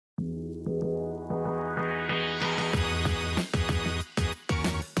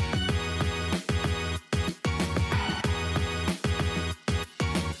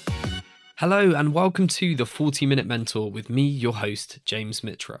Hello and welcome to the 40-Minute Mentor with me, your host, James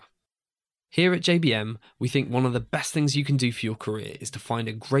Mitra. Here at JBM, we think one of the best things you can do for your career is to find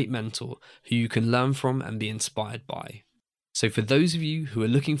a great mentor who you can learn from and be inspired by. So for those of you who are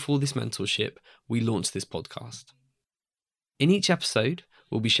looking for this mentorship, we launched this podcast. In each episode,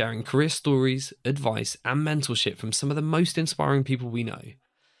 we'll be sharing career stories, advice, and mentorship from some of the most inspiring people we know.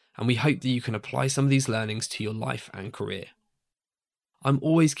 And we hope that you can apply some of these learnings to your life and career. I'm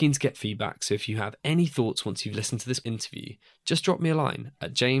always keen to get feedback, so if you have any thoughts once you've listened to this interview, just drop me a line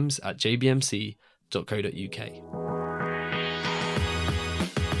at james@jbmc.co.uk.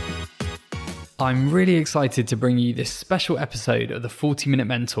 I'm really excited to bring you this special episode of the 40-Minute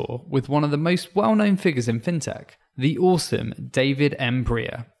Mentor with one of the most well-known figures in fintech, the awesome David M.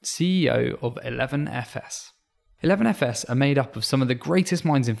 Brear, CEO of 11FS. 11FS are made up of some of the greatest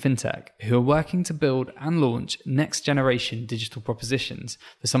minds in fintech who are working to build and launch next-generation digital propositions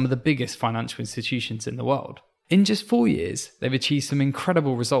for some of the biggest financial institutions in the world. In just 4 years, they've achieved some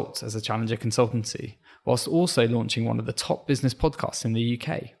incredible results as a challenger consultancy, whilst also launching one of the top business podcasts in the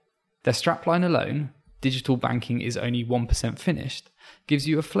UK. Their strapline alone, Digital Banking is Only 1% Finished, gives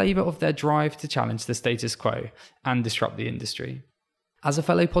you a flavour of their drive to challenge the status quo and disrupt the industry. As a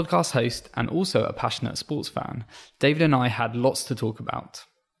fellow podcast host and also a passionate sports fan, David and I had lots to talk about.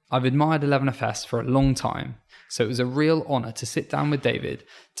 I've admired 11FS for a long time, so it was a real honour to sit down with David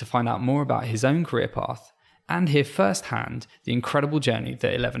to find out more about his own career path and hear firsthand the incredible journey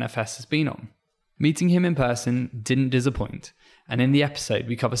that 11FS has been on. Meeting him in person didn't disappoint, and in the episode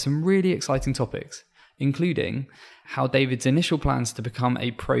we cover some really exciting topics, including how David's initial plans to become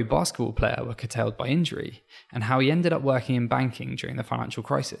a pro basketball player were curtailed by injury, and how he ended up working in banking during the financial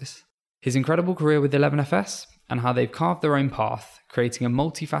crisis, his incredible career with 11FS, and how they've carved their own path, creating a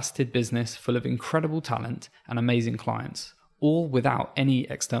multifaceted business full of incredible talent and amazing clients, all without any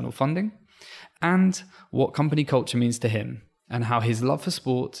external funding, and what company culture means to him, and how his love for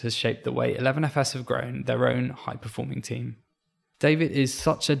sport has shaped the way 11FS have grown their own high-performing team. David is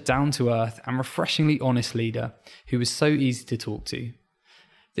such a down-to-earth and refreshingly honest leader who is so easy to talk to.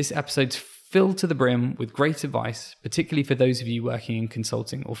 This episode's filled to the brim with great advice, particularly for those of you working in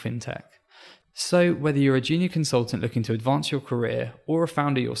consulting or fintech. So whether you're a junior consultant looking to advance your career or a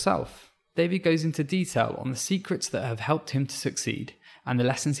founder yourself, David goes into detail on the secrets that have helped him to succeed and the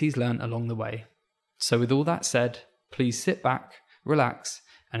lessons he's learned along the way. So with all that said, please sit back, relax,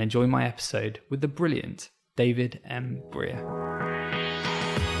 and enjoy my episode with the brilliant David M. Brear.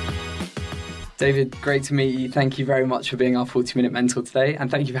 David, great to meet you. Thank you very much for being our 40-Minute Mentor today,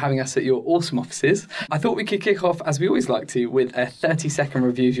 and thank you for having us at your awesome offices. I thought we could kick off, as we always like to, with a 30-second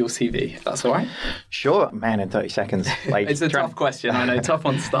review of your CV, if that's all right. Sure. Man, in 30 seconds. It's a tough question, I know, tough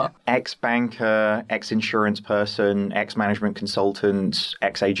one to start. Ex-banker, ex-insurance person, ex-management consultant,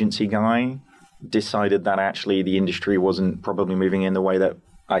 ex-agency guy. Decided that actually the industry wasn't probably moving in the way that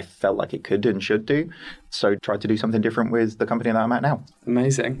I felt like it could and should do. So tried to do something different with the company that I'm at now.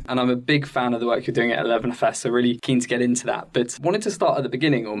 Amazing. And I'm a big fan of the work you're doing at 11FS, so really keen to get into that. But wanted to start at the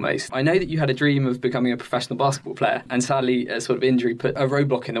beginning almost. I know that you had a dream of becoming a professional basketball player, and sadly a sort of injury put a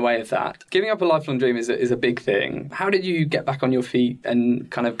roadblock in the way of that. Giving up a lifelong dream is a big thing. How did you get back on your feet and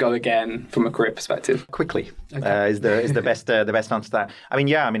kind of go again from a career perspective? Quickly is the best answer to that.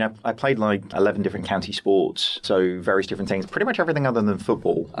 I played like 11 different county sports, so various different things, pretty much everything other than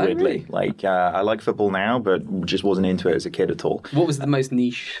football, weirdly. Oh, really? I like football now, but just wasn't into it as a kid at all. What was the most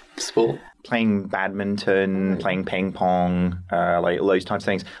niche sport? Playing badminton, playing ping pong, like all those types of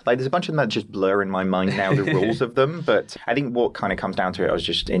things. Like there's a bunch of them that just blur in my mind now, the rules of them. But I think what kind of comes down to it, I was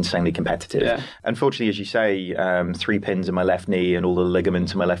just insanely competitive. Yeah. Unfortunately, as you say, 3 pins in my left knee and all the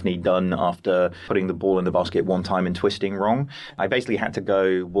ligaments in my left knee done after putting the ball in the basket one time and twisting wrong. I basically had to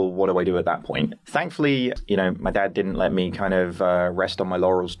go, well, what do I do at that point? Thankfully, my dad didn't let me kind of rest on my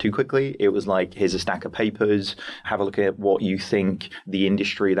laurels too quickly. It was like, here's a stack of papers, have a look at what you think the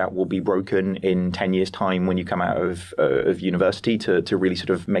industry that will be broken in 10 years' time when you come out of university to really sort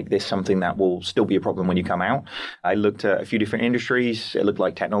of make this something that will still be a problem when you come out. I looked at a few different industries. It looked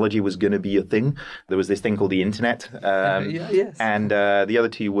like technology was going to be a thing. There was this thing called the internet. Yes. And the other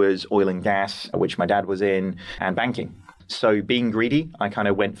two was oil and gas, which my dad was in, and banking. So being greedy, I kind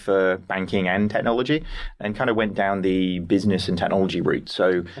of went for banking and technology and kind of went down the business and technology route.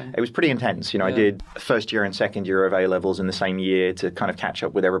 So it was pretty intense. I did first year and second year of A-levels in the same year to kind of catch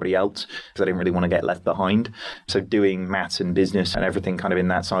up with everybody else because I didn't really want to get left behind. So doing maths and business and everything kind of in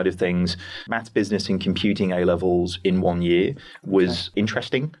that side of things, maths, business and computing A-levels in 1 year was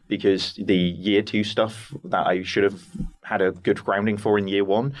interesting because the year 2 stuff that I should have had a good grounding for in year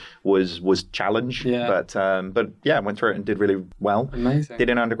one was challenge. Yeah. But yeah, went through it and did really well. Amazing. Did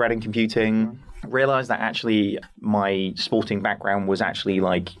an undergrad in computing. Realized that actually my sporting background was actually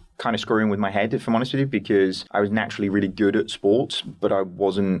like kind of screwing with my head, if I'm honest with you, because I was naturally really good at sports, but I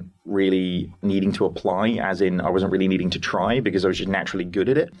wasn't really needing to apply, as in I wasn't really needing to try because I was just naturally good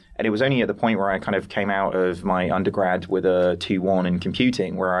at it. And it was only at the point where I kind of came out of my undergrad with a 2-1 in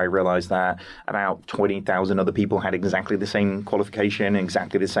computing where I realized that about 20,000 other people had exactly the same qualification,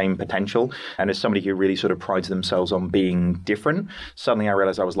 exactly the same potential. And as somebody who really sort of prides themselves on being different, suddenly I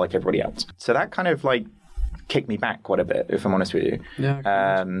realized I was like everybody else. So that kind of like kicked me back quite a bit, if I'm honest with you.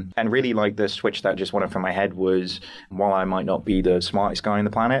 Yeah. And really like the switch that just went from my head was, while I might not be the smartest guy on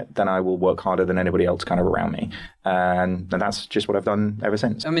the planet, then I will work harder than anybody else kind of around me. And that's just what I've done ever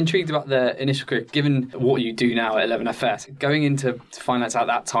since. I'm intrigued about the initial career, given what you do now at 11FS. Going into finance at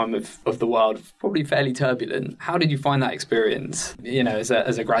that time of the world, probably fairly turbulent. How did you find that experience, as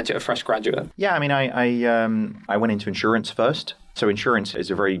a graduate, a fresh graduate? Yeah, I mean, I went into insurance first. So insurance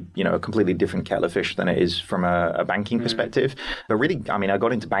is a very, a completely different kettle of fish than it is from a banking perspective. But really, I mean, I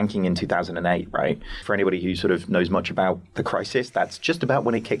got into banking in 2008, right? For anybody who sort of knows much about the crisis, that's just about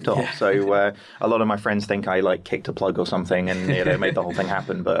when it kicked off. Yeah. So a lot of my friends think I kicked a plug or something and made the whole thing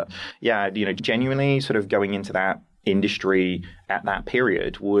happen. But yeah, genuinely sort of going into that industry at that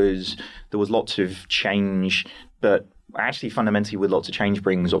period there was lots of change, but actually fundamentally with lots of change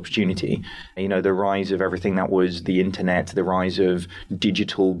brings opportunity. The rise of everything that was the internet, the rise of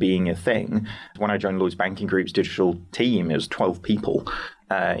digital being a thing. When I joined Lloyds Banking Group's digital team, it was 12 people.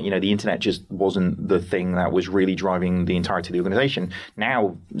 The internet just wasn't the thing that was really driving the entirety of the organization.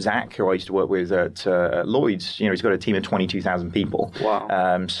 Now, Zach, who I used to work with at Lloyds, he's got a team of 22,000 people.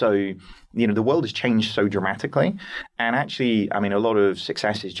 Wow. So the world has changed so dramatically. And actually, I mean, a lot of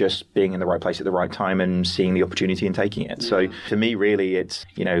success is just being in the right place at the right time and seeing the opportunity and taking it. Yeah. So for me, really, it's,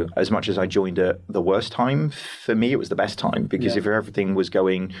 as much as I joined at the worst time, for me, it was the best time. Because if everything was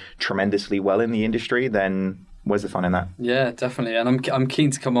going tremendously well in the industry, then where's the fun in that? Yeah, definitely. And I'm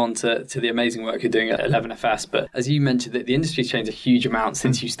keen to come on to the amazing work you're doing at 11FS. But as you mentioned, the industry's changed a huge amount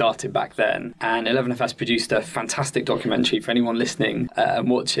since you started back then. And 11FS produced a fantastic documentary for anyone listening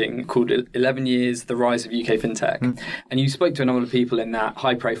and watching called 11 Years, The Rise of UK FinTech. And you spoke to a number of people in that,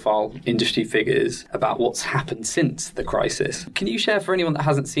 high-profile industry figures, about what's happened since the crisis. Can you share for anyone that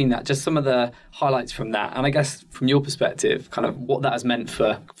hasn't seen that, just some of the highlights from that? And I guess from your perspective, kind of what that has meant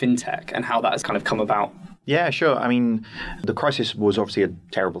for FinTech and how that has kind of come about? Yeah, sure. I mean, the crisis was obviously a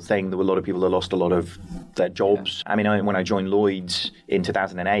terrible thing. There were a lot of people that lost a lot of their jobs. Yeah. I mean, when I joined Lloyds in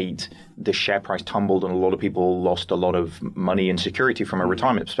 2008, the share price tumbled and a lot of people lost a lot of money and security from a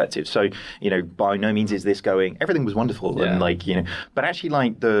retirement perspective. So, by no means is this going, everything was wonderful. Yeah. And but actually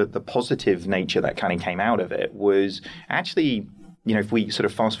the positive nature that kind of came out of it was actually, if we sort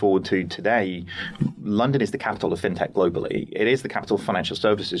of fast forward to today, London is the capital of fintech globally. It is the capital of financial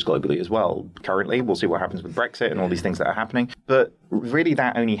services globally as well. Currently, we'll see what happens with Brexit and all these things that are happening. But really,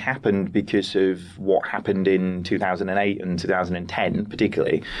 that only happened because of what happened in 2008 and 2010,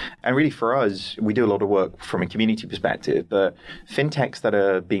 particularly. And really, for us, we do a lot of work from a community perspective. But fintechs that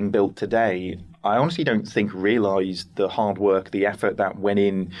are being built today, I honestly don't think realized the hard work, the effort that went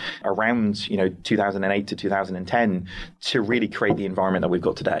in around, 2008 to 2010 to really create the environment that we've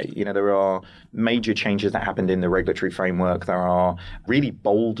got today. There are major changes that happened in the regulatory framework. There are really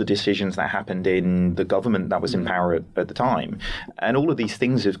bold decisions that happened in the government that was in power at the time. And all of these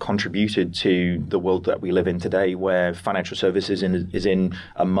things have contributed to the world that we live in today, where financial services is in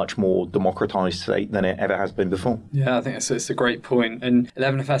a much more democratized state than it ever has been before. Yeah, I think it's a great point. And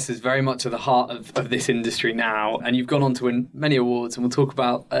 11FS is very much at the heart of this industry now. And you've gone on to win many awards, and we'll talk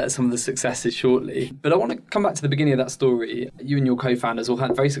about some of the successes shortly. But I want to come back to the beginning of that story. You and your co-founders all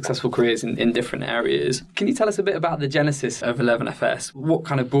had very successful careers in different areas. Can you tell us a bit about the genesis of 11FS? What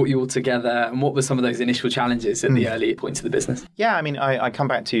kind of brought you all together, and what were some of those initial challenges at the early points of the business? Yeah, I mean, I come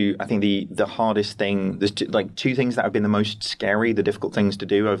back to, I think the hardest thing, there's two things that have been the most scary, the difficult things to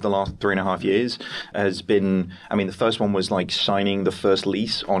do over the last 3.5 years has been, I mean, the first one was signing the first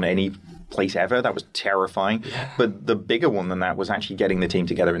lease on any place ever. That was terrifying. Yeah. But the bigger one than that was actually getting the team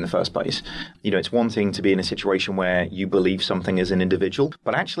together in the first place. It's one thing to be in a situation where you believe something as an individual,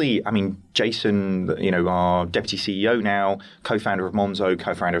 but actually, I mean, Jason, our deputy CEO now, co-founder of Monzo,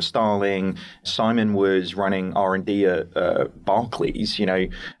 co-founder of Starling, Simon was running R&D at Barclays,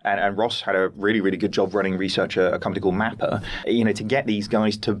 and Ross had a really, really good job running research at a company called Mapper. To get these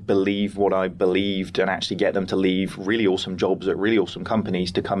guys to believe what I believed and actually get them to leave really awesome jobs at really awesome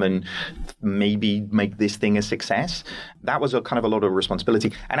companies to come and maybe make this thing a success. That was a kind of a lot of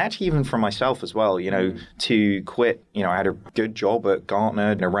responsibility. And actually even from myself as well, to quit, I had a good job at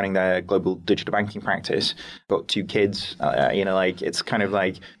Gartner, running their global digital banking practice, got 2 kids, it's kind of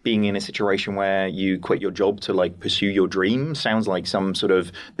like being in a situation where you quit your job to like pursue your dream sounds like some sort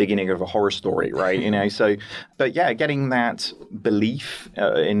of beginning of a horror story, right? So, but yeah, getting that belief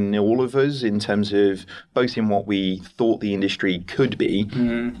in all of us in terms of both in what we thought the industry could be,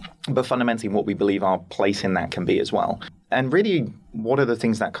 but fundamentally what we believe our place in that can be as well. And really, what are the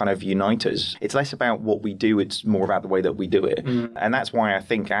things that kind of unite us? It's less about what we do, it's more about the way that we do it. And that's why I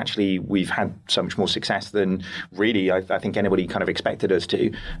think actually we've had so much more success than really I think anybody kind of expected us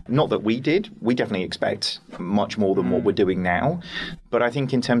to. Not that we did. We definitely expect much more than what we're doing now. But I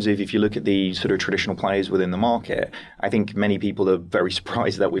think in terms of if you look at the sort of traditional players within the market, I think many people are very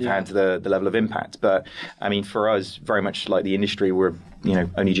surprised that we've had the level of impact. But I mean, for us, very much like the industry, we're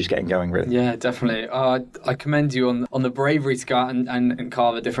only just getting going, really. Yeah, definitely. I commend you on the bravery to go out and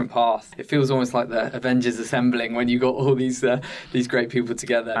carve a different path. It feels almost like the Avengers assembling when you got all these great people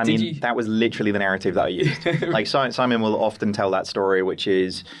together. That was literally the narrative that I used. Like Simon will often tell that story, which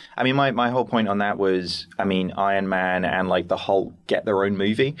is, my whole point on that was, Iron Man and like the Hulk get their own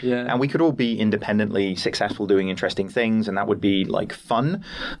movie. Yeah. And we could all be independently successful doing interesting things, and that would be like fun.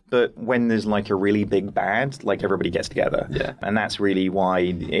 But when there's like a really big bad, like everybody gets together. Yeah. And that's really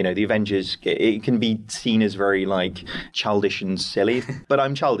why, the Avengers, it can be seen as very like childish and silly, but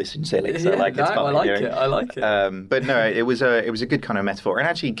I'm childish and silly. So it's fun. I like it. But no, it was a good kind of metaphor. And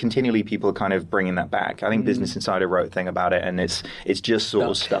actually continually people are kind of bringing that back. I think Business Insider wrote a thing about it, and it's just sort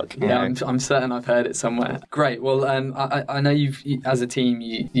of stuck. Yeah, I'm certain I've heard it somewhere. Great. Well, I know you've as a team,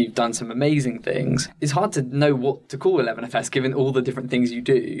 you've done some amazing things. It's hard to know what to call 11FS given all the different things you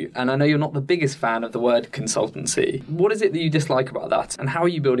do. And I know you're not the biggest fan of the word consultancy. What is it that you dislike about that? And how are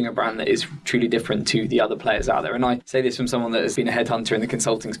you building a brand that is truly different to the other players out there? And I say this from someone that has been a headhunter in the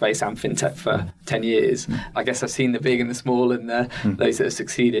consulting space and fintech for 10 years. I guess I've seen the big and the small and those that have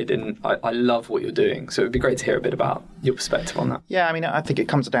succeeded. And I love what you're doing. So it'd be great to hear a bit about your perspective on that. Yeah, I think it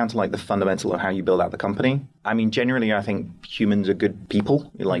comes down to like the fundamental of how you build out the company. Generally, I think humans are good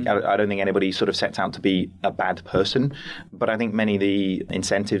people. Like, I don't think anybody sort of sets out to be a bad person. But I think many of the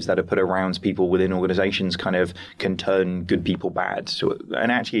incentives that are put around people within organizations kind of can turn good people bad. So,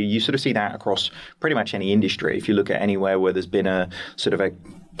 and actually, you sort of see that across pretty much any industry. If you look at anywhere where there's been a sort of a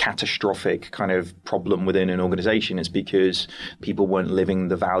catastrophic kind of problem within an organization, it's because people weren't living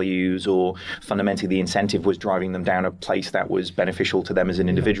the values, or fundamentally the incentive was driving them down a place that was beneficial to them as an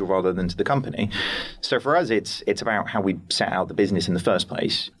individual rather than to the company. So for us, it's about how we set out the business in the first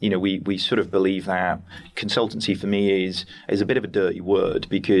place. We sort of believe that consultancy for me is a bit of a dirty word,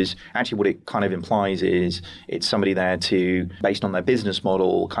 because actually what it kind of implies is it's somebody there to, based on their business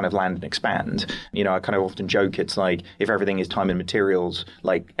model, kind of land and expand. I kind of often joke, it's like if everything is time and materials,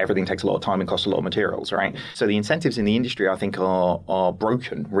 like everything takes a lot of time and costs a lot of materials, right? So the incentives in the industry, I think, are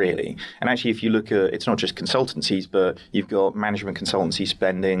broken, really. And actually, if you look at, it's not just consultancies, but you've got management consultancy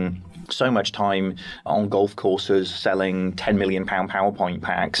spending so much time on golf courses selling £10 million PowerPoint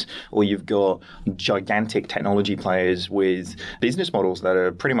packs, or you've got gigantic technology players with business models that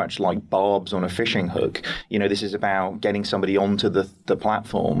are pretty much like barbs on a fishing hook. This is about getting somebody onto the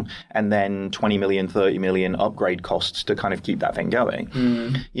platform and then 20 million, 30 million upgrade costs to kind of keep that thing going.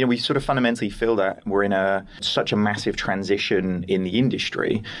 We sort of fundamentally feel that we're in such a massive transition in the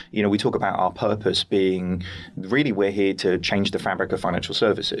industry. We talk about our purpose being really we're here to change the fabric of financial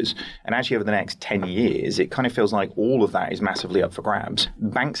services. And actually over the next 10 years, it kind of feels like all of that is massively up for grabs.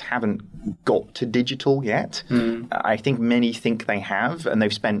 Banks haven't got to digital yet. I think many think they have, and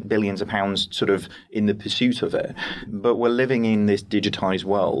they've spent billions of pounds sort of in the pursuit of it. But we're living in this digitized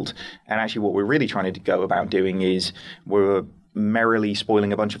world. And actually what we're really trying to go about doing is we're merrily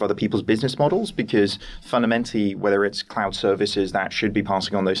spoiling a bunch of other people's business models, because fundamentally, whether it's cloud services that should be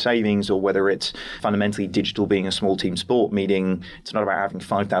passing on those savings, or whether it's fundamentally digital being a small team sport, meaning it's not about having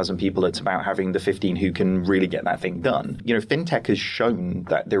 5,000 people, it's about having the 15 who can really get that thing done. Fintech has shown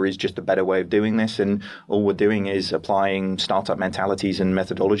that there is just a better way of doing this, and all we're doing is applying startup mentalities and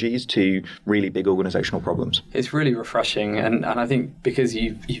methodologies to really big organizational problems. It's really refreshing, and I think because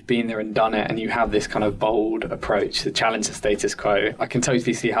you've been there and done it, and you have this kind of bold approach to challenge the status status quo. I can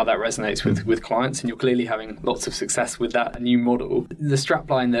totally see how that resonates with clients, and you're clearly having lots of success with that new model. The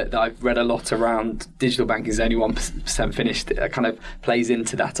strapline that I've read a lot around digital banking is only 1% finished kind of plays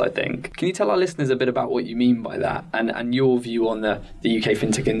into that, I think. Can you tell our listeners a bit about what you mean by that and your view on the UK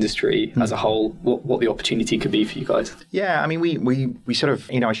fintech industry as a whole, what the opportunity could be for you guys? Yeah, I mean, we sort of,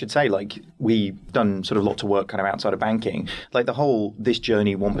 I should say, like, we've done sort of lots of work kind of outside of banking. Like the whole This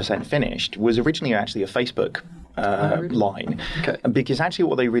Journey 1% Finished was originally actually a Facebook line. Okay. Because actually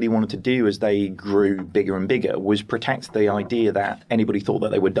what they really wanted to do as they grew bigger and bigger was protect the idea that anybody thought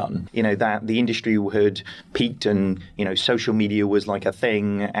that they were done. That the industry had peaked and, social media was like a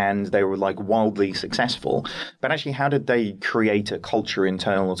thing and they were like wildly successful. But actually, how did they create a culture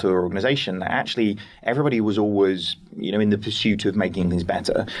internal to their organization that actually everybody was always, in the pursuit of making things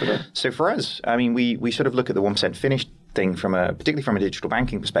better? Okay. So for us, I mean, we sort of look at the 1% finished thing particularly from a digital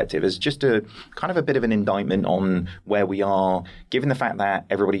banking perspective as just a kind of a bit of an indictment on where we are, given the fact that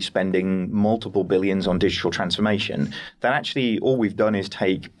everybody's spending multiple billions on digital transformation, that actually all we've done is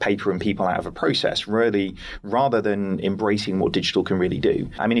take paper and people out of a process, really, rather than embracing what digital can really do.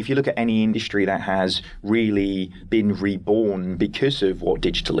 I mean, if you look at any industry that has really been reborn because of what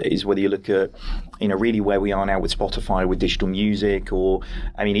digital is, whether you look at, really where we are now with Spotify, with digital music, or,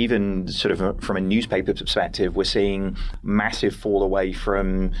 I mean, even sort of from a newspaper perspective, we're seeing massive fall away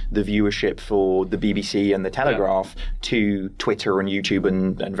from the viewership for the BBC and the Telegraph to Twitter and YouTube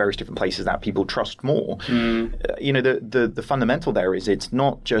and various different places that people trust more. The fundamental there is it's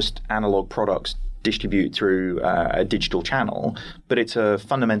not just analog products distribute through a digital channel, but it's a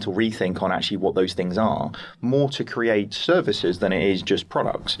fundamental rethink on actually what those things are, more to create services than it is just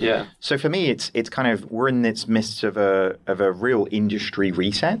products. Yeah. So for me, it's kind of, we're in this midst of a real industry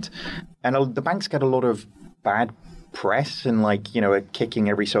reset, and the banks get a lot of bad press and are kicking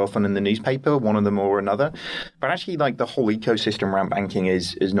every so often in the newspaper, one of them or another. But actually, the whole ecosystem around banking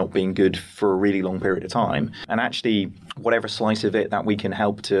is not being good for a really long period of time. And actually, whatever slice of it that we can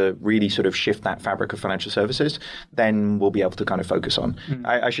help to really sort of shift that fabric of financial services, then we'll be able to kind of focus on.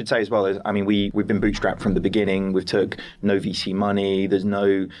 I should say as well, I mean, we've been bootstrapped from the beginning. We've took no VC money. There's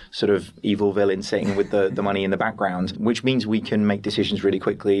no sort of evil villain sitting with the money in the background, which means we can make decisions really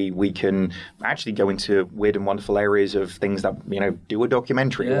quickly. We can actually go into weird and wonderful areas of things that, do a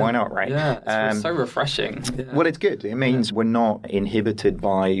documentary. Yeah. Why not, right? Yeah, it's so refreshing. Yeah. Well, it's good. It means we're not inhibited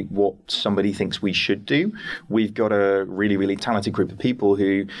by what somebody thinks we should do. We've got a really, really talented group of people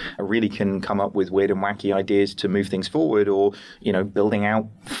who really can come up with weird and wacky ideas to move things forward, or, building out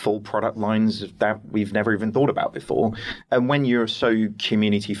full product lines that we've never even thought about before. And when you're so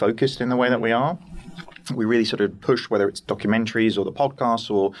community focused in the way that we are, we really sort of push, whether it's documentaries or the podcasts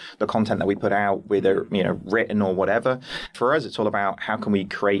or the content that we put out, whether written or whatever. For us, it's all about how can we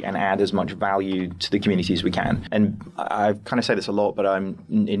create and add as much value to the community as we can. And I kind of say this a lot, but I'm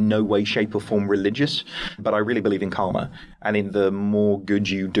in no way, shape or form religious, but I really believe in karma. I think the more good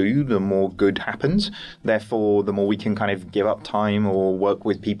you do, the more good happens. Therefore, the more we can kind of give up time or work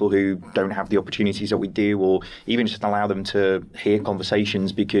with people who don't have the opportunities that we do, or even just allow them to hear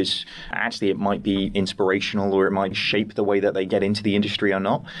conversations, because actually it might be inspirational or it might shape the way that they get into the industry or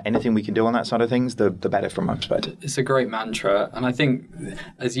not. Anything we can do on that side of things, the better from my perspective. It's a great mantra. And I think,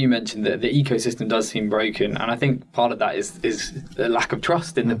 as you mentioned, that the ecosystem does seem broken. And I think part of that is the lack of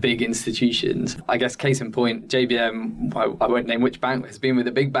trust in the big institutions. I guess case in point, JBM, I won't name which bank, has been with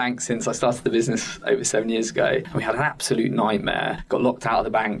a big bank since I started the business over 7 years ago. And we had an absolute nightmare, got locked out of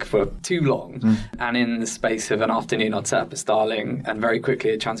the bank for too long. And in the space of an afternoon, I'd set up a Starling and very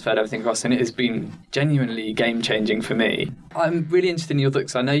quickly it transferred everything across. And it has been genuinely game-changing for me. I'm really interested in your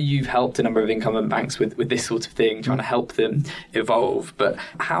thoughts. I know you've helped a number of incumbent banks with this sort of thing, trying to help them evolve. But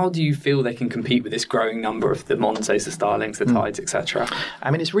how do you feel they can compete with this growing number of the Monzos, the Starlings, the Tides, etc.?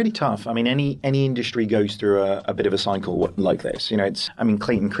 I mean, it's really tough. I mean, any industry goes through a bit of a cycle like this.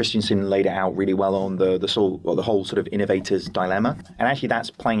 Clayton Christensen laid it out really well on the whole sort of innovator's dilemma. And actually that's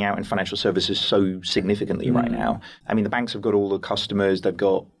playing out in financial services so significantly right now. I mean, the banks have got all the customers, they've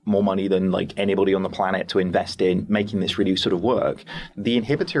got more money than anybody on the planet to invest in making this really sort of work. The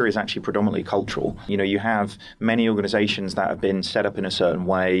inhibitor is actually predominantly cultural. You have many organizations that have been set up in a certain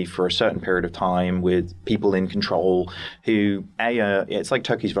way for a certain period of time with people in control who, it's like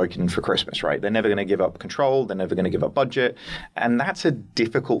turkeys voting for Christmas, right? They're never going to give up control. They're never going to give up budget. And that's a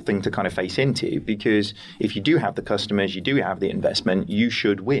difficult thing to kind of face into, because if you do have the customers, you do have the investment, you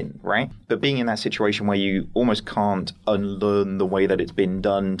should win, right? But being in that situation where you almost can't unlearn the way that it's been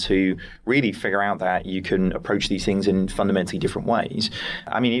done fun to really figure out that you can approach these things in fundamentally different ways.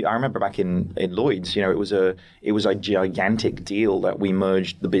 I mean, I remember back in Lloyd's, it was a gigantic deal that we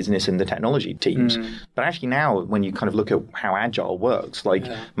merged the business and the technology teams. But actually now, when you kind of look at how Agile works, like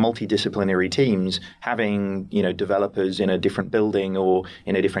multidisciplinary teams, having, developers in a different building or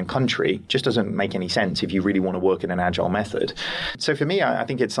in a different country just doesn't make any sense if you really want to work in an Agile method. So for me, I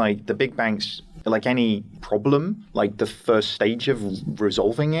think it's like the big banks, like any problem, like the first stage of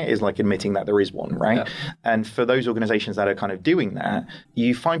resolving it is like admitting that there is one, right? Yeah. And for those organizations that are kind of doing that,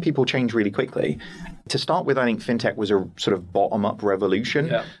 you find people change really quickly. To start with, I think fintech was a sort of bottom-up revolution.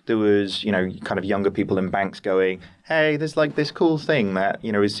 Yeah. There was, kind of younger people in banks going, hey, there's like this cool thing that,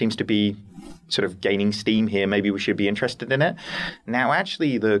 it seems to be sort of gaining steam here. Maybe we should be interested in it. Now,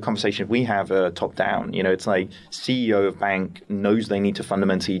 actually, the conversation we have are top down. It's like CEO of bank knows they need to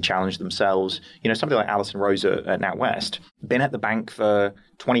fundamentally challenge themselves. Somebody like Alison Rose at NatWest, been at the bank for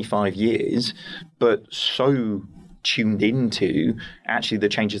 25 years, but so tuned into actually the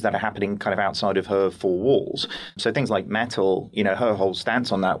changes that are happening kind of outside of her four walls. So things like metal, her whole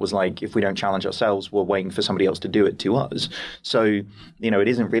stance on that was like, if we don't challenge ourselves, we're waiting for somebody else to do it to us. So, it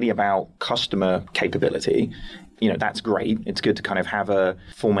isn't really about customer capability. That's great. It's good to kind of have a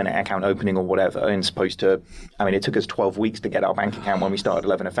 4-minute account opening or whatever. And supposed to, it took us 12 weeks to get our bank account when we started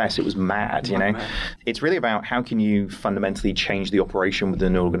 11FS. It was mad, Man. It's really about how can you fundamentally change the operation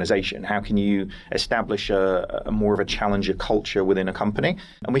within an organization? How can you establish a more of a challenger culture within a company?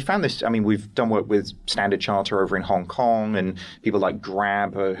 And we found this, we've done work with Standard Chartered over in Hong Kong and people like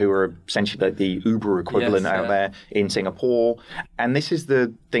Grab, who are essentially like the Uber equivalent out there in Singapore. And this is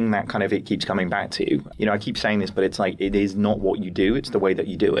the thing that kind of it keeps coming back to. I keep saying this, but it's like, it is not what you do, it's the way that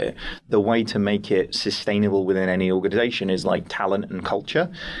you do it. The way to make it sustainable within any organization is like talent and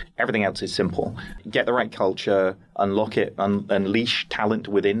culture. Everything else is simple. Get the right culture, unlock it, unleash talent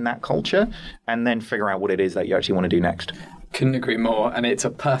within that culture, and then figure out what it is that you actually want to do next. Couldn't agree more. And it's a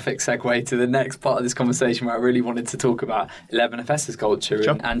perfect segue to the next part of this conversation where I really wanted to talk about 11FS's culture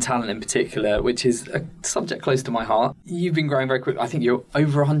and talent in particular, which is a subject close to my heart. You've been growing very quickly. I think you're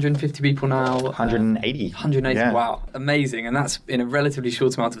over 150 people now. 180. 180, yeah. Wow. Amazing. And that's in a relatively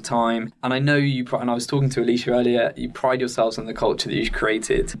short amount of time. And I know and I was talking to Alicia earlier, you pride yourselves on the culture that you've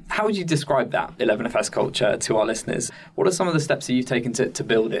created. How would you describe that 11FS culture to our listeners? What are some of the steps that you've taken to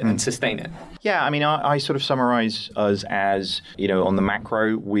build it and sustain it? Yeah, I sort of summarize us as, on the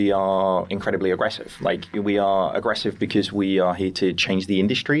macro, we are incredibly aggressive. Like, we are aggressive because we are here to change the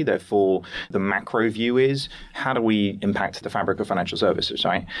industry. Therefore, the macro view is, how do we impact the fabric of financial services,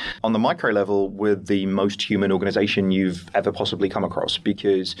 right? On the micro level, we're the most human organization you've ever possibly come across,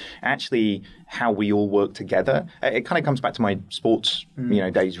 because actually how we all work together, it kind of comes back to my sports,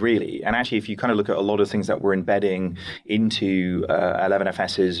 days, really. And actually, if you kind of look at a lot of things that we're embedding into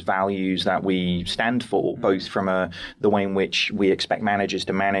 11FS's values that we stand for, both from the way in which we expect managers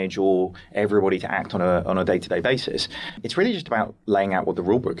to manage or everybody to act on a day-to-day basis, it's really just about laying out what the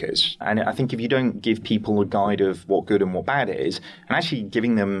rule book is. And I think if you don't give people a guide of what good and what bad is, and actually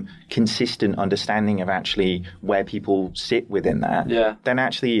giving them consistent understanding of actually where people sit within that, then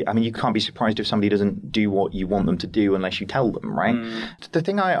actually, you can't be surprised if somebody doesn't do what you want them to do unless you tell them, right? The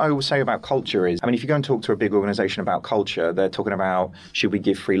thing I always say about culture is, if you go and talk to a big organization about culture, they're talking about, should we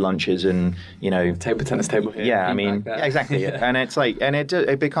give free lunches and, table tennis table here. Yeah, exactly. And it's like, and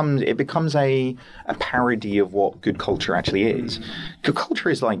it becomes a parody of what good culture actually is. Good culture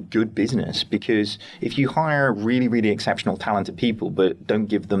is like good business, because if you hire really, really exceptional, talented people, but don't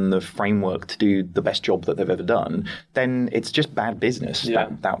give them the framework to do the best job that they've ever done, then it's just bad business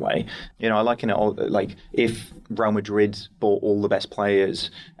that way. I liken it all, like if Real Madrid bought all the best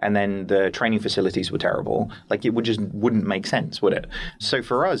players and then the training facilities were terrible, like it wouldn't make sense, would it? So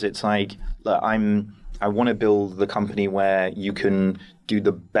for us, it's like, look, I want to build the company where you can do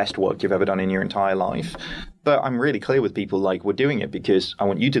the best work you've ever done in your entire life. But I'm really clear with people, like, we're doing it because I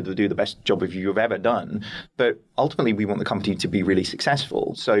want you to do the best job you've ever done. But ultimately, we want the company to be really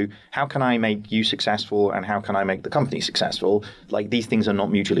successful. So how can I make you successful and how can I make the company successful? Like, these things are not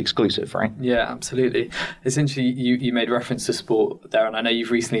mutually exclusive, right? Yeah, absolutely. Essentially, you made reference to sport there, and I know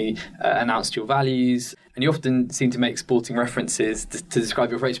you've recently announced your values, and you often seem to make sporting references to describe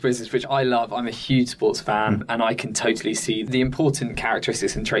your approach to business, which I love. I'm a huge sports fan, and I can totally see the important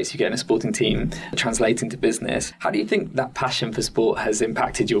characteristics and traits you get in a sporting team translating to business. How do you think that passion for sport has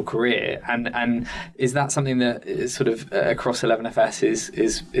impacted your career? And is that something that is sort of across 11FS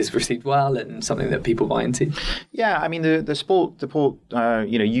is received well and something that people buy into? Yeah, the sport,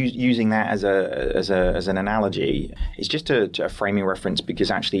 using that as an analogy, is just a framing reference, because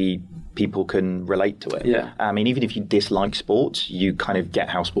actually people can relate to it. Yeah. I mean, even if you dislike sports, you kind of get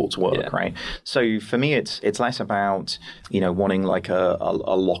how sports work, right? So for me, it's less about, wanting like a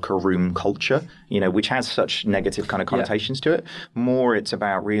locker room culture, which has such negative kind of connotations to it. More it's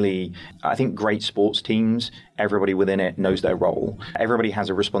about really, I think great sports teams, everybody within it knows their role. Everybody has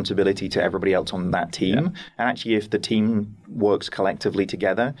a responsibility to everybody else on that team. Yeah. And actually, if the team works collectively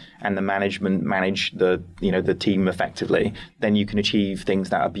together and the management manage the team effectively, then you can achieve things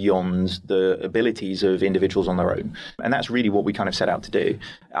that are beyond the abilities of individuals on their own. And that's really what we kind of set out to do.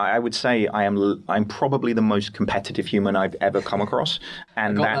 I would say I'm probably the most competitive human I've ever come across.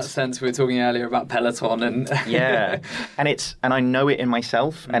 And I got that sense. We were talking earlier about Peloton and yeah. And I know it in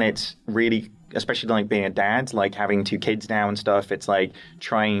myself, and it's really, especially like being a dad, like having 2 kids now and stuff, it's like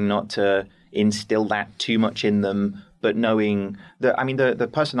trying not to instill that too much in them, but knowing that, I mean, the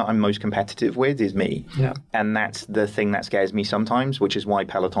person that I'm most competitive with is me. Yeah. And that's the thing that scares me sometimes, which is why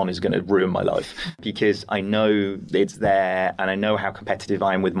Peloton is going to ruin my life, because I know it's there and I know how competitive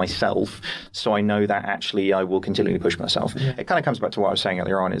I am with myself. So I know that actually I will continually push myself. Yeah. It kind of comes back to what I was saying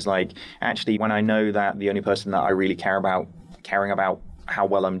earlier on, is like, actually, when I know that the only person that I really caring about how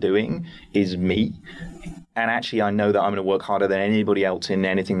well I'm doing is me, and actually I know that I'm going to work harder than anybody else in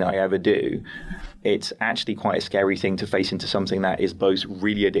anything that I ever do, it's actually quite a scary thing to face into something that is both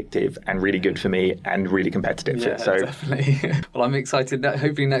really addictive and really good for me and really competitive. Yeah, so definitely. Well, I'm excited that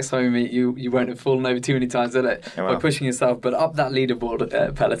hopefully next time we meet you won't have fallen over too many times by pushing yourself, but up that leaderboard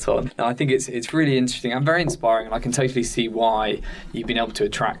at Peloton. Now, I think it's really interesting and very inspiring, and I can totally see why you've been able to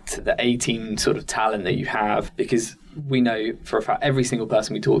attract the 18 sort of talent that you have, because we know for a fact every single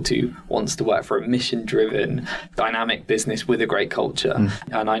person we talk to wants to work for a mission-driven, dynamic business with a great culture.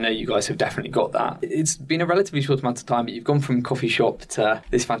 And I know you guys have definitely got that. It's been a relatively short amount of time, but you've gone from coffee shop to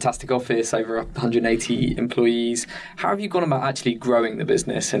this fantastic office, over 180 employees. How have you gone about actually growing the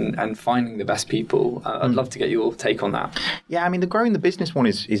business and finding the best people? I'd love to get your take on that. Yeah, I mean, the growing the business one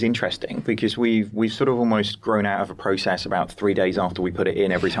is interesting, because we've sort of almost grown out of a process about 3 days after we put it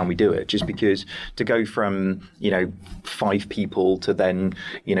in every time we do it, just because to go from, 5 people to then,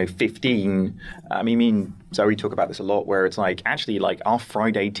 15. I mean, Zoe talk about this a lot, where it's like, actually, like our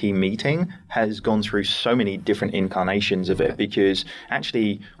Friday team meeting has gone through so many different incarnations of it, because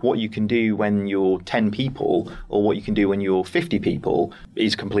actually what you can do when you're 10 people or what you can do when you're 50 people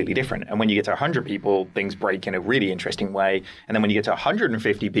is completely different. And when you get to 100 people, things break in a really interesting way. And then when you get to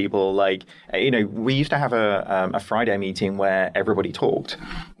 150 people, like, we used to have a Friday meeting where everybody talked.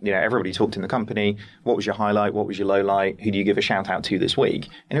 Everybody talked in the company. What was your highlight? What was your low light? Who do you give a shout out to this week?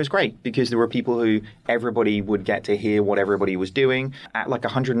 And it was great, because there were people who everybody would get to hear what everybody was doing. At like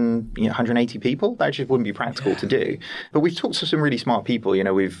 180 people, that just wouldn't be practical to do. But we've talked to some really smart people.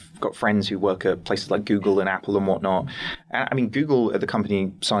 We've got friends who work at places like Google and Apple and whatnot. I mean, Google, at the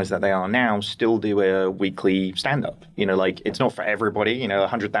company size that they are now, still do a weekly stand-up. Like, it's not for everybody.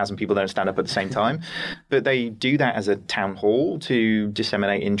 100,000 people don't stand up at the same time. But they do that as a town hall to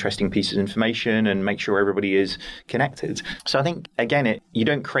disseminate interesting pieces of information and make sure everybody is connected. So I think, again, you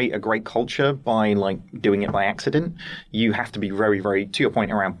don't create a great culture by like doing it by accident. You have to be very, very, to your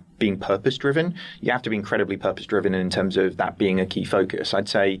point around being purpose-driven, you have to be incredibly purpose-driven in terms of that being a key focus. I'd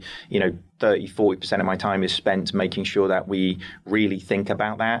say, 30-40% of my time is spent making sure that we really think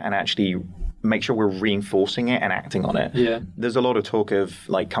about that and actually make sure we're reinforcing it and acting on it. Yeah. There's a lot of talk of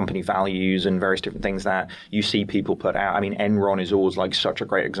like company values and various different things that you see people put out. I mean, Enron is always like such a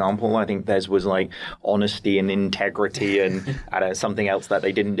great example. I think theirs was like honesty and integrity and something else that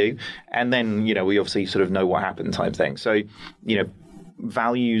they didn't do. And then, we obviously sort of know what happened type thing. So,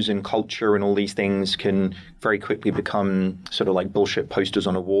 values and culture and all these things can very quickly become sort of like bullshit posters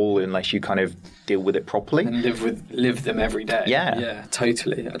on a wall unless you kind of deal with it properly and live them every day. Yeah,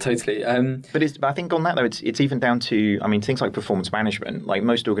 totally. But I think on that though, it's even down to, I mean, things like performance management. Like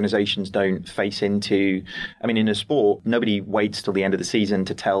most organizations don't face into, I mean, in a sport, nobody waits till the end of the season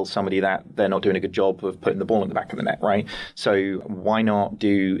to tell somebody that they're not doing a good job of putting the ball in the back of the net, right? So why not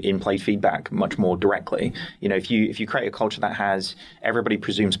do in-play feedback much more directly? If you create a culture that has everybody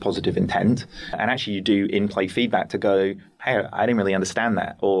presumes positive intent, and actually you do in-play feedback to go, hey, I didn't really understand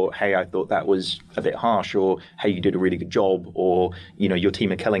that, or hey, I thought that was a bit harsh, or hey, you did a really good job, or your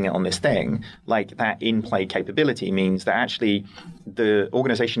team are killing it on this thing. Like that in-play capability means that actually the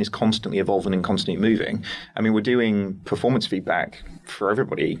organization is constantly evolving and constantly moving. I mean, we're doing performance feedback for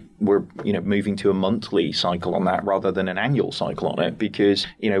everybody. We're moving to a monthly cycle on that rather than an annual cycle on it, because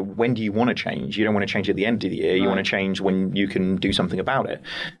when do you want to change? You don't want to change at the end of the year. You want to change when you can do something about it.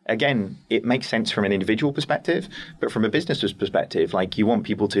 Again, it makes sense from an individual perspective, but from a business business's perspective, like you want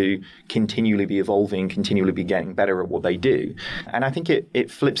people to continually be evolving, continually be getting better at what they do. And I think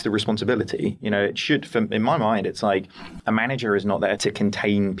it flips the responsibility. It should, in my mind, it's like a manager is not there to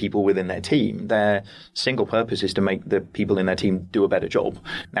contain people within their team. Their single purpose is to make the people in their team do a better job.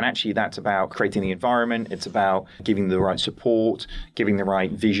 And actually that's about creating the environment. It's about giving the right support, giving the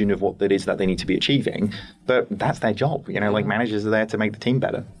right vision of what it is that they need to be achieving. But that's their job. Like managers are there to make the team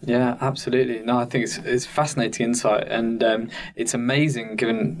better. Yeah, absolutely. No, I think it's fascinating insight, and it's amazing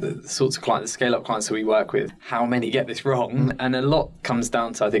given the sorts of clients, the scale-up clients that we work with, how many get this wrong, and a lot comes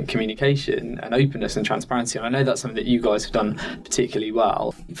down to, I think, communication and openness and transparency. And I know that's something that you guys have done particularly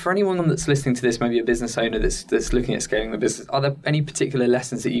well. For anyone that's listening to this, maybe a business owner that's looking at scaling the business, are there any particular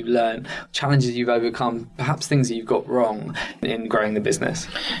lessons that you've learned, challenges you've overcome, perhaps things that you've got wrong in growing the business?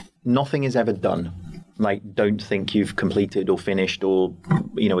 Nothing is ever done. Like, don't think you've completed or finished or,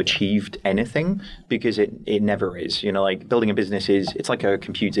 achieved anything, because it never is. Like building a business it's like a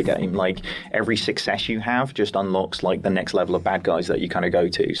computer game. Like every success you have just unlocks like the next level of bad guys that you kind of go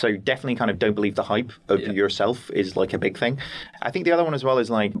to. So definitely kind of don't believe the hype of yourself is like a big thing. I think the other one as well is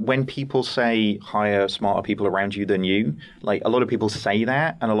like when people say hire smarter people around you than you, like a lot of people say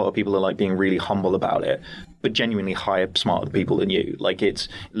that and a lot of people are like being really humble about it. But genuinely hire smarter people than you. Like it's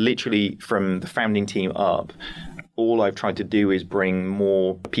literally from the founding team up, all I've tried to do is bring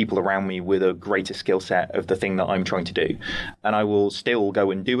more people around me with a greater skill set of the thing that I'm trying to do. And I will still go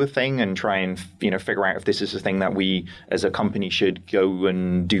and do a thing and try and, figure out if this is a thing that we as a company should go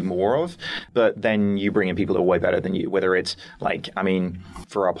and do more of. But then you bring in people that are way better than you, whether it's like,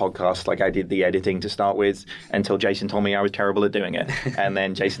 for our podcast, like I did the editing to start with until Jason told me I was terrible at doing it. And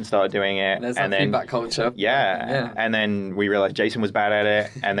then Jason started doing it. There's and that then feedback culture. Yeah. And then we realized Jason was bad at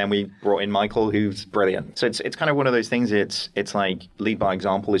it. And then we brought in Michael, who's brilliant. So it's kind of one of those things. It's like lead by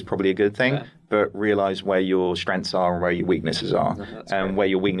example is probably a good thing, but realize where your strengths are and where your weaknesses are. And where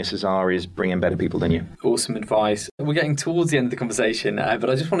your weaknesses are is bringing better people than you. Awesome advice. We're getting towards the end of the conversation, but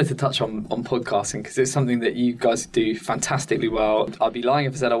I just wanted to touch on podcasting because it's something that you guys do fantastically well. I'd be lying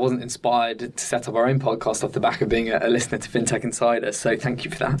if I said I wasn't inspired to set up our own podcast off the back of being a listener to FinTech Insider. So thank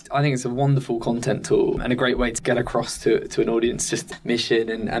you for that. I think it's a wonderful content tool and a great way to get across to an audience just mission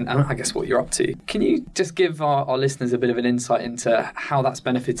and I guess what you're up to. Can you just give our listeners a bit of an insight into how that's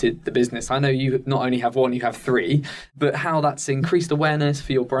benefited the business? I know you not only have one, you have three, but how that's increased awareness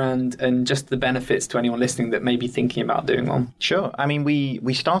for your brand and just the benefits to anyone listening that may be thinking about doing one. Sure.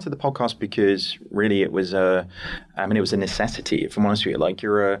 We started the podcast because really it was a necessity. If I'm honest with you, like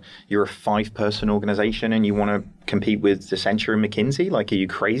you're a 5-person organization and you want to compete with Accenture and McKinsey. Like, are you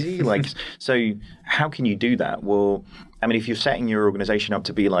crazy? Like, so how can you do that? Well, if you're setting your organization up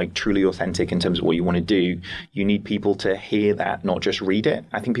to be like truly authentic in terms of what you want to do, you need people to hear that, not just read it.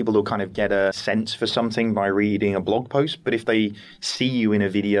 I think people will kind of get a sense for something by reading a blog post, but if they see you in a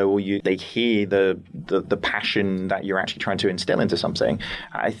video or they hear the passion that you're actually trying to instill into something,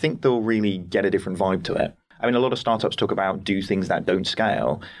 I think they'll really get a different vibe to it. A lot of startups talk about do things that don't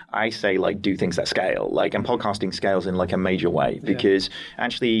scale. I say like do things that scale. Like, and podcasting scales in like a major way because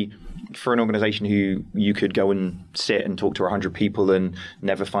actually for an organization who you could go and sit and talk to 100 people and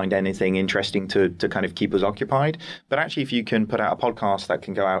never find anything interesting to kind of keep us occupied. But actually, if you can put out a podcast that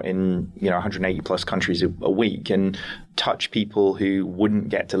can go out in 180 plus countries a week and touch people who wouldn't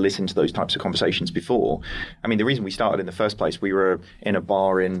get to listen to those types of conversations before. The reason we started in the first place, we were in a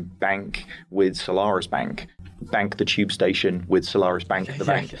bar in Bank with Solaris Bank. Bank the tube station with Solaris Bank the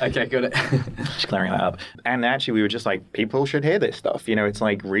bank. Okay, got it. Just clearing that up. And actually we were just like, people should hear this stuff. It's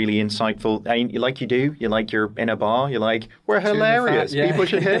like really insightful. You're in a bar, you're like, we're hilarious. People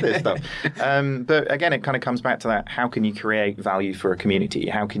should hear this stuff. But again, it kind of comes back to that. How can you create value for a community?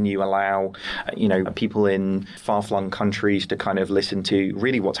 How can you allow, people in far-flung countries to kind of listen to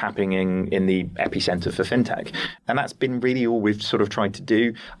really what's happening in the epicenter for fintech? And that's been really all we've sort of tried to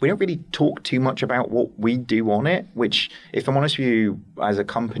do. We don't really talk too much about what we do on it, which, if I'm honest with you, as a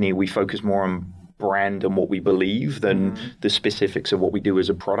company, we focus more on brand and what we believe than the specifics of what we do as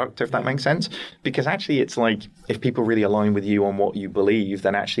a product, if that makes sense. Because actually it's like, if people really align with you on what you believe,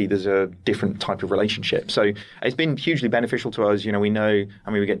 then actually there's a different type of relationship. So it's been hugely beneficial to us. We know,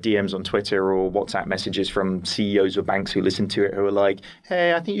 we get DMs on Twitter or WhatsApp messages from CEOs of banks who listen to it who are like,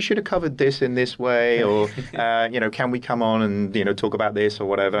 hey, I think you should have covered this in this way, or, can we come on and, talk about this or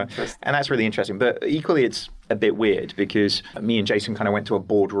whatever. And that's really interesting. But equally, it's a bit weird because me and Jason kind of went to a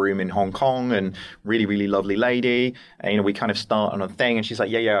boardroom in Hong Kong and really, really lovely lady. And, we kind of start on a thing and she's like,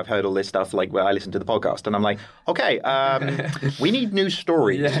 yeah, I've heard all this stuff. Like, well, I listened to the podcast. And I'm like, okay, we need news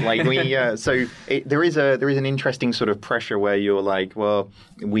stories. Like there is an interesting sort of pressure where you're like, well,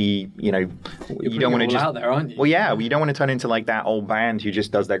 you don't want to just out there, aren't you? Well, yeah, you don't want to turn into like that old band who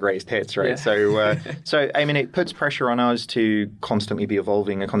just does their greatest hits, right? Yeah. So I mean, it puts pressure on us to constantly be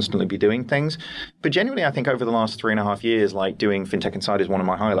evolving and constantly be doing things. But genuinely, I think over the last 3.5 years, like doing FinTech Inside is one of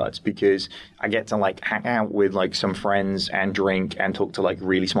my highlights because I get to like hang out with like some friends and drink and talk to like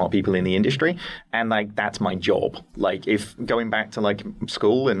really smart people in the industry, and like that's my job. Like if going back to like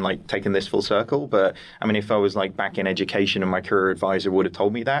school and like taking this full circle, but I mean, if I was like back in education and my career advisor would have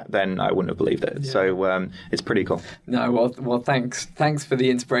told me that, then I wouldn't have believed it. Yeah. So it's pretty cool. No, well, thanks for the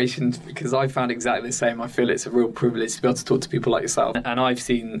inspiration, because I found exactly the same. I feel it's a real privilege to be able to talk to people like yourself. And I've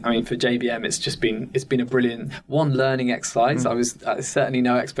seen, I mean, for JBM, it's been a brilliant learning exercise. I was certainly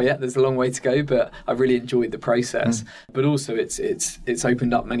no expert yet. There's a long way to go, but I really enjoyed the process. But also, it's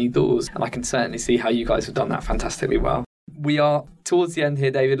opened up many doors, and I can certainly see how you guys have done that fantastically well. We are towards the end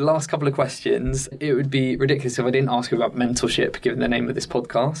here, David. Last couple of questions. It would be ridiculous if I didn't ask you about mentorship, given the name of this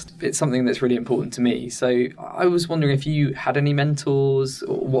podcast. It's something that's really important to me. So I was wondering if you had any mentors,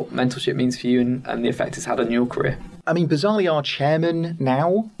 or what mentorship means for you and the effect it's had on your career. I mean, bizarrely, our chairman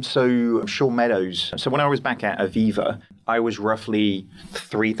now, so Sean Meadows. So when I was back at Aviva, I was roughly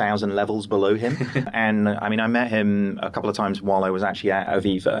 3,000 levels below him. And I mean, I met him a couple of times while I was actually at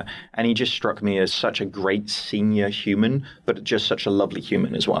Aviva, and he just struck me as such a great senior human, but just such a lovely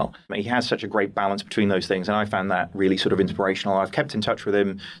human as well. He has such a great balance between those things, and I found that really sort of inspirational. I've kept in touch with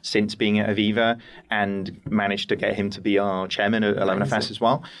him since being at Aviva and managed to get him to be our chairman at 11FS as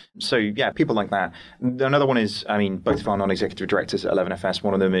well. So yeah, people like that. Another one is, I mean, both of our non-executive directors at 11FS,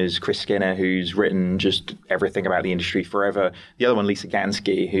 one of them is Chris Skinner, who's written just everything about the industry forever. The other one, Lisa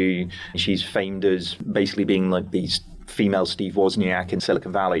Gansky, who she's famed as basically being like these female Steve Wozniak in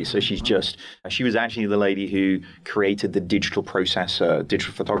Silicon Valley. So she was actually the lady who created the digital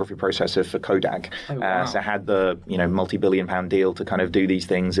photography processor for Kodak. Oh, wow. So had the multi-billion-pound deal to kind of do these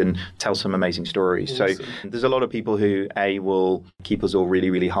things and tell some amazing stories. Awesome. So there's a lot of people who will keep us all really,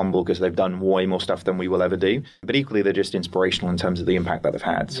 really humble because they've done way more stuff than we will ever do. But equally, they're just inspirational in terms of the impact that they've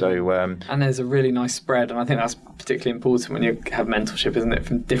had. Yeah. So and there's a really nice spread, and I think that's particularly important when you have mentorship, isn't it,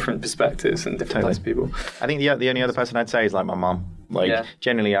 from different perspectives and different types of people. I think the only other person I'd say is like my mum.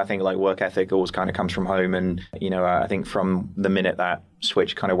 Generally, I think like work ethic always kind of comes from home, and I think from the minute that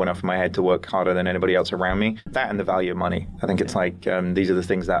switch kind of went off in my head to work harder than anybody else around me, that and the value of money. I think it's like these are the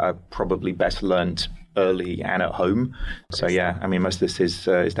things that are probably best learned early and at home. So yeah, I mean, most of this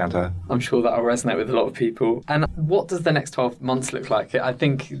is down to her. I'm sure that'll resonate with a lot of people. And what does the next 12 months look like? I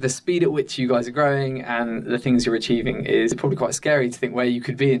think the speed at which you guys are growing and the things you're achieving is probably quite scary to think where you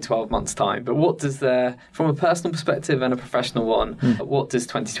could be in 12 months' time. But what does from a personal perspective and a professional one, what does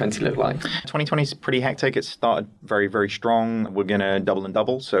 2020 look like? 2020 is pretty hectic. It started very, very strong. We're going to double and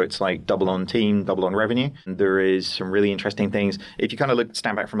double. So it's like double on team, double on revenue. And there is some really interesting things. If you kind of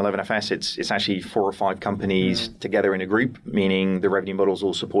stand back from 11FS, it's actually 4 or 5 companies together in a group, meaning the revenue models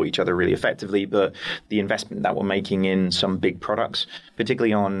all support each other really effectively, but the investment that we're making in some big products,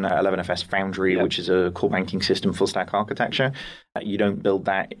 particularly on 11FS Foundry, which is a core banking system full stack architecture, you don't build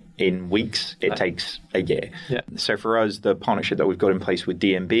that in weeks. It takes a year. Yeah. So for us, the partnership that we've got in place with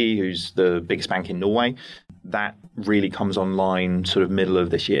DNB, who's the biggest bank in Norway, that really comes online sort of middle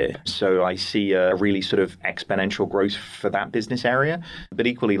of this year. So I see a really sort of exponential growth for that business area. But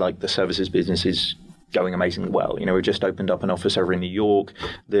equally, like the services business is going amazingly well. We've just opened up an office over in New York.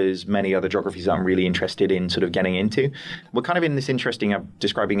 There's many other geographies that I'm really interested in sort of getting into. We're kind of in this interesting, I'm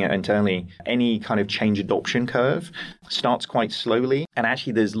describing it internally, any kind of change adoption curve starts quite slowly. And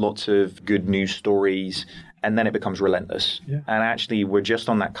actually there's lots of good news stories, and then it becomes relentless. Yeah. And actually, we're just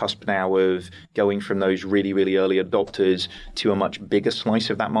on that cusp now of going from those really, really early adopters to a much bigger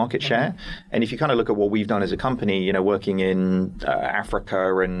slice of that market share. And if you kind of look at what we've done as a company, working in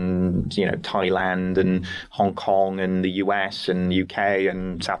Africa and, Thailand and Hong Kong and the US and UK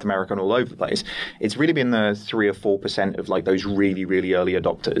and South America and all over the place, it's really been the 3 or 4% of like those really, really early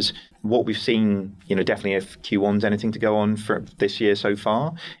adopters. What we've seen, definitely if Q1's anything to go on for this year so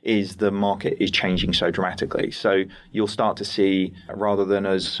far, is the market is changing so dramatically. So you'll start to see, rather than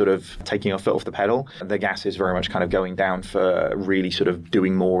us sort of taking our foot off the pedal, the gas is very much kind of going down for really sort of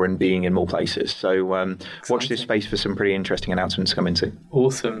doing more and being in more places. So watch this space for some pretty interesting announcements to come into.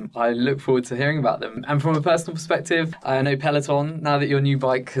 Awesome. I look forward to hearing about them. And from a personal perspective, I know Peloton, now that your new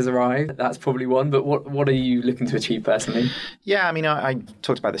bike has arrived, that's probably one, but what are you looking to achieve personally? Yeah, I mean, I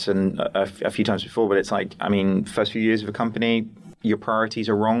talked about this a few times before, but it's like, I mean, first few years of a company, your priorities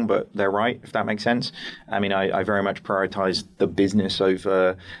are wrong, but they're right, if that makes sense. I mean, I very much prioritize the business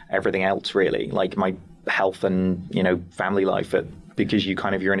over everything else, really. Like my health and, family life at because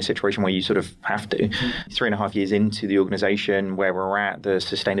you're in a situation where you sort of have to. 3.5 years into the organization, where we're at, the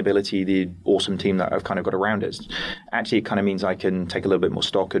sustainability, the awesome team that I've kind of got around us, actually it kind of means I can take a little bit more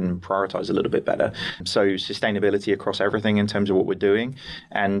stock and prioritize a little bit better. So sustainability across everything in terms of what we're doing,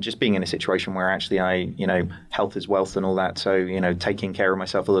 and just being in a situation where actually health is wealth and all that. So, taking care of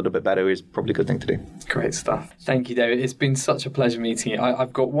myself a little bit better is probably a good thing to do. Great stuff. Thank you, David. It's been such a pleasure meeting you.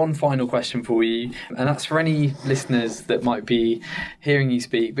 I've got one final question for you, and that's for any listeners that might be hearing you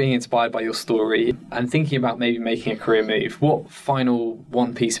speak, being inspired by your story, and thinking about maybe making a career move. What final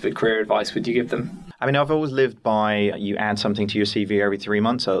one piece of career advice would you give them? I mean, I've always lived by you add something to your CV every 3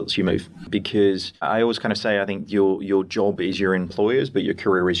 months, else you move. Because I always kind of say, I think your job is your employer's, but your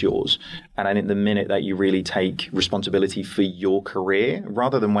career is yours. And I think the minute that you really take responsibility for your career,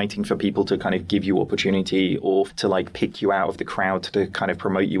 rather than waiting for people to kind of give you opportunity or to like pick you out of the crowd to kind of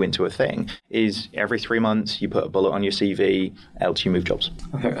promote you into a thing, is every 3 months you put a bullet on your CV, else you move jobs.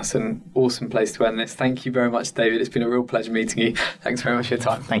 I think that's an awesome place to end this. Thank you very much, David. It's been a real pleasure meeting you. Thanks very much for your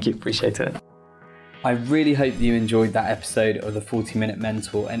time. Thank you. Appreciate it. I really hope that you enjoyed that episode of the 40 Minute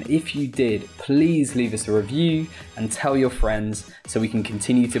Mentor, and if you did, please leave us a review and tell your friends so we can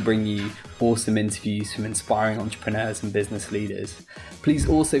continue to bring you awesome interviews from inspiring entrepreneurs and business leaders. Please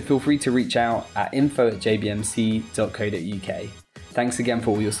also feel free to reach out at info@jbmc.co.uk. Thanks again for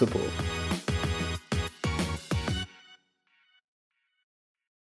all your support.